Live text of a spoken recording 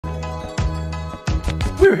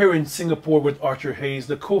We're here in Singapore with Arthur Hayes,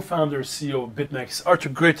 the co-founder CEO of BitMEX. Arthur,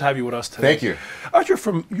 great to have you with us today. Thank you. Arthur,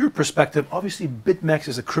 from your perspective, obviously BitMEX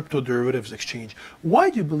is a crypto derivatives exchange.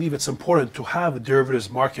 Why do you believe it's important to have a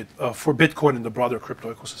derivatives market for Bitcoin and the broader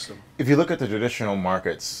crypto ecosystem? If you look at the traditional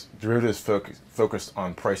markets, derivatives focused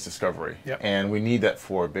on price discovery. Yep. And we need that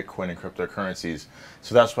for Bitcoin and cryptocurrencies.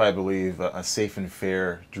 So that's why I believe a safe and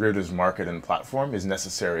fair derivatives market and platform is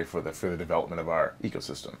necessary for the development of our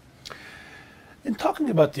ecosystem. In talking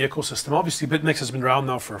about the ecosystem, obviously BitMEX has been around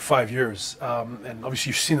now for 5 years, and obviously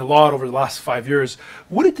you've seen a lot over the last 5 years.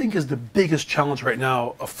 What do you think is the biggest challenge right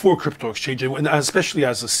now for crypto exchange, and especially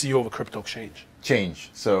as the CEO of a crypto exchange? Change.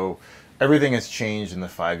 So everything has changed in the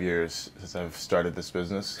 5 years since I've started this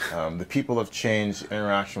business. The people have changed,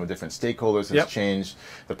 interaction with different stakeholders has changed,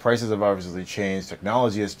 the prices have obviously changed,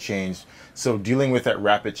 technology has changed. So dealing with that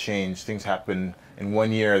rapid change, things happen in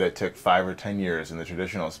 1 year that took 5 or 10 years in the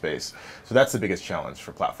traditional space. So that's the biggest challenge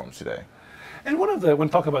for platforms today. And when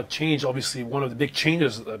talking about change, obviously one of the big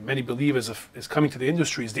changes that many believe is coming to the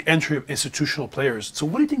industry is the entry of institutional players. So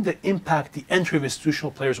what do you think the impact the entry of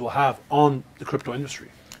institutional players will have on the crypto industry?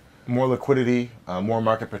 More liquidity, more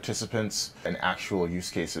market participants, and actual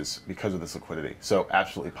use cases because of this liquidity. So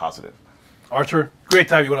absolutely positive. Arthur, great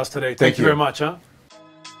to have you with us today. Thank you very much.